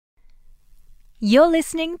You're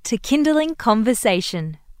listening to Kindling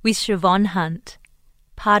Conversation with Siobhan Hunt,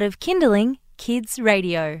 part of Kindling Kids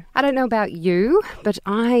Radio. I don't know about you, but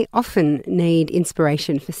I often need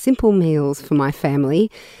inspiration for simple meals for my family.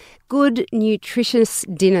 Good, nutritious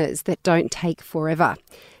dinners that don't take forever.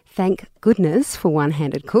 Thank goodness for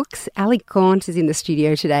One-Handed Cooks. Ali Gaunt is in the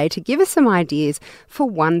studio today to give us some ideas for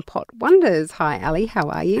one-pot wonders. Hi, Ali. How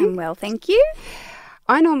are you? I'm well, thank you.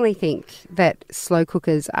 I normally think that slow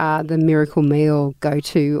cookers are the miracle meal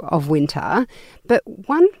go-to of winter, but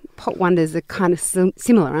one-pot wonders are kind of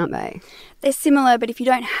similar, aren't they? They're similar, but if you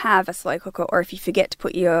don't have a slow cooker or if you forget to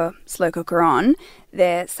put your slow cooker on,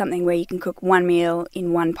 they're something where you can cook one meal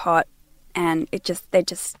in one pot, and they're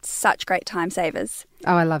just such great time savers.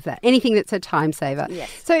 Oh, I love that. Anything that's a time saver. Yes.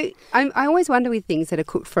 So I always wonder with things that are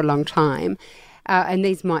cooked for a long time, and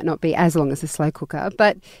these might not be as long as a slow cooker,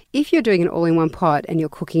 but if you're doing it all in one pot and you're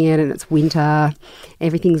cooking it and it's winter,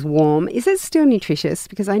 everything's warm, is it still nutritious?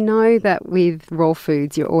 Because I know that with raw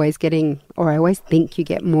foods you're always getting, or I always think you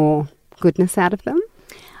get more goodness out of them.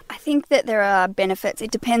 I think that there are benefits.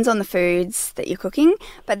 It depends on the foods that you're cooking,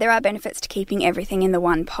 but there are benefits to keeping everything in the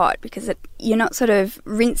one pot because you're not sort of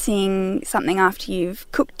rinsing something after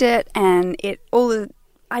you've cooked it, and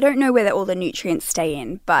I don't know whether all the nutrients stay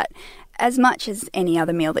in, but as much as any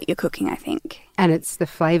other meal that you're cooking, I think. And it's the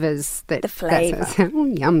flavours that... The flavour.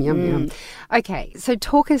 Yum, yum, yum. Okay, so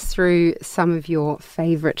talk us through some of your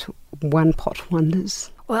favourite one-pot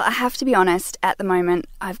wonders. Well, I have to be honest, at the moment,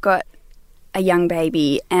 I've got a young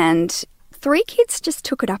baby and 3 kids just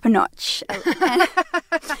took it up a notch.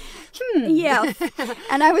 Yeah.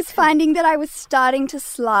 And I was finding that I was starting to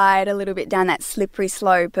slide a little bit down that slippery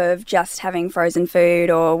slope of just having frozen food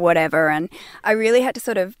or whatever. And I really had to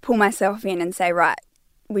sort of pull myself in and say, right,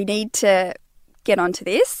 we need to get onto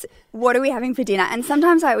this. What are we having for dinner? And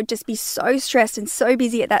sometimes I would just be so stressed and so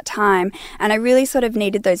busy at that time. And I really sort of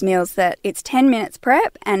needed those meals that it's 10 minutes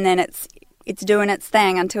prep and then it's doing its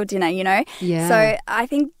thing until dinner, you know? Yeah. So I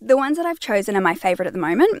think the ones that I've chosen are my favourite at the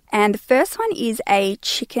moment. And the first one is a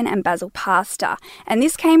chicken and basil pasta. And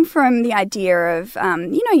this came from the idea of,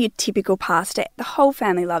 your typical pasta. The whole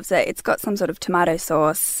family loves it. It's got some sort of tomato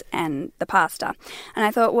sauce and the pasta. And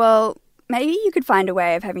I thought, well, maybe you could find a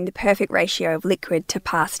way of having the perfect ratio of liquid to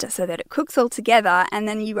pasta so that it cooks all together and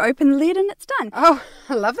then you open the lid and it's done. Oh,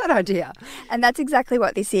 I love that idea. And that's exactly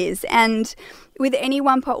what this is. And with any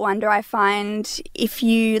one-pot wonder, I find if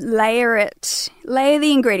you layer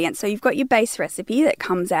the ingredients. So you've got your base recipe that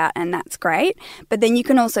comes out and that's great. But then you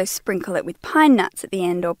can also sprinkle it with pine nuts at the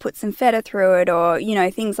end or put some feta through it or,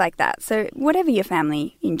 things like that. So whatever your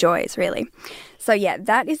family enjoys, really. So yeah,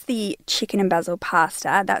 that is the chicken and basil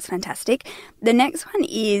pasta. That's fantastic. The next one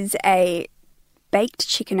is a baked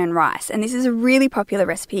chicken and rice. And this is a really popular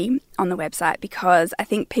recipe on the website because I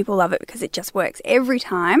think people love it because it just works every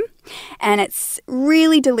time. And it's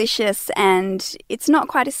really delicious and it's not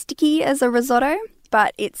quite as sticky as a risotto,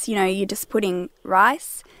 but it's, you're just putting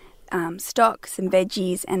rice, stock, some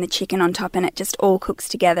veggies and the chicken on top and it just all cooks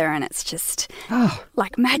together and it's just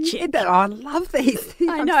like magic. I love these.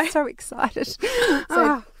 I know. I'm so excited.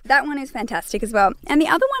 So that one is fantastic as well. And the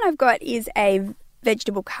other one I've got is a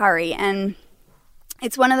vegetable curry and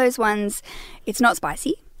it's one of those ones, it's not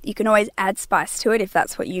spicy. You can always add spice to it if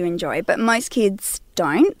that's what you enjoy, but most kids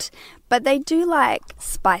don't. But they do like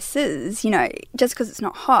spices, just because it's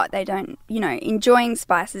not hot, they don't, enjoying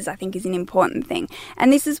spices I think is an important thing.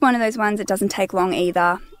 And this is one of those ones that doesn't take long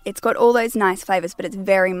either. It's got all those nice flavours, but it's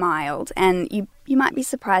very mild. And you might be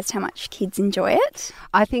surprised how much kids enjoy it.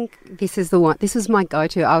 I think this is the one. This is my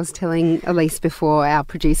go-to. I was telling Elise before, our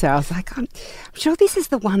producer, I was like, I'm sure this is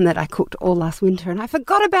the one that I cooked all last winter and I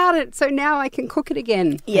forgot about it. So now I can cook it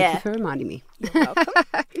again. Yeah. Thank you for reminding me. You're welcome.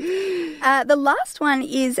 The last one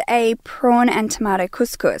is a prawn and tomato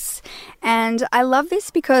couscous. And I love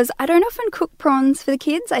this because I don't often cook prawns for the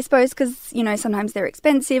kids, I suppose, because, sometimes they're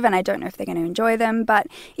expensive and I don't know if they're going to enjoy them. But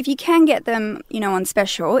if you can get them, on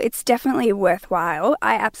special, it's definitely worthwhile.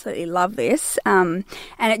 I absolutely love this. And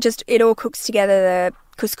it all cooks together. The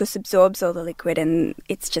couscous absorbs all the liquid and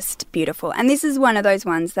it's just beautiful. And this is one of those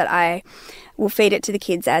ones that I will feed it to the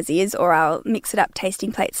kids as is, or I'll mix it up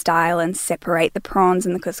tasting plate style and separate the prawns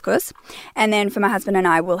and the couscous. And then for my husband and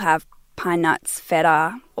I, we'll have pine nuts,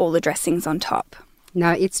 feta, all the dressings on top.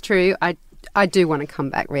 No, it's true. I do want to come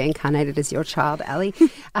back reincarnated as your child, Ali.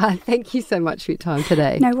 Thank you so much for your time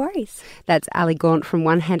today. No worries. That's Ali Gaunt from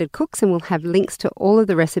One-Handed Cooks, and we'll have links to all of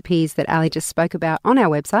the recipes that Ali just spoke about on our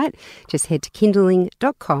website. Just head to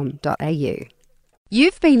kindling.com.au.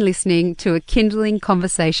 You've been listening to a Kindling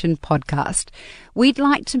Conversation podcast. We'd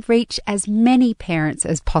like to reach as many parents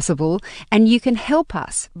as possible, and you can help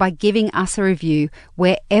us by giving us a review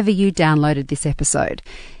wherever you downloaded this episode.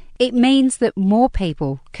 It means that more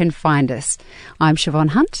people can find us. I'm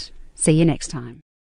Siobhan Hunt. See you next time.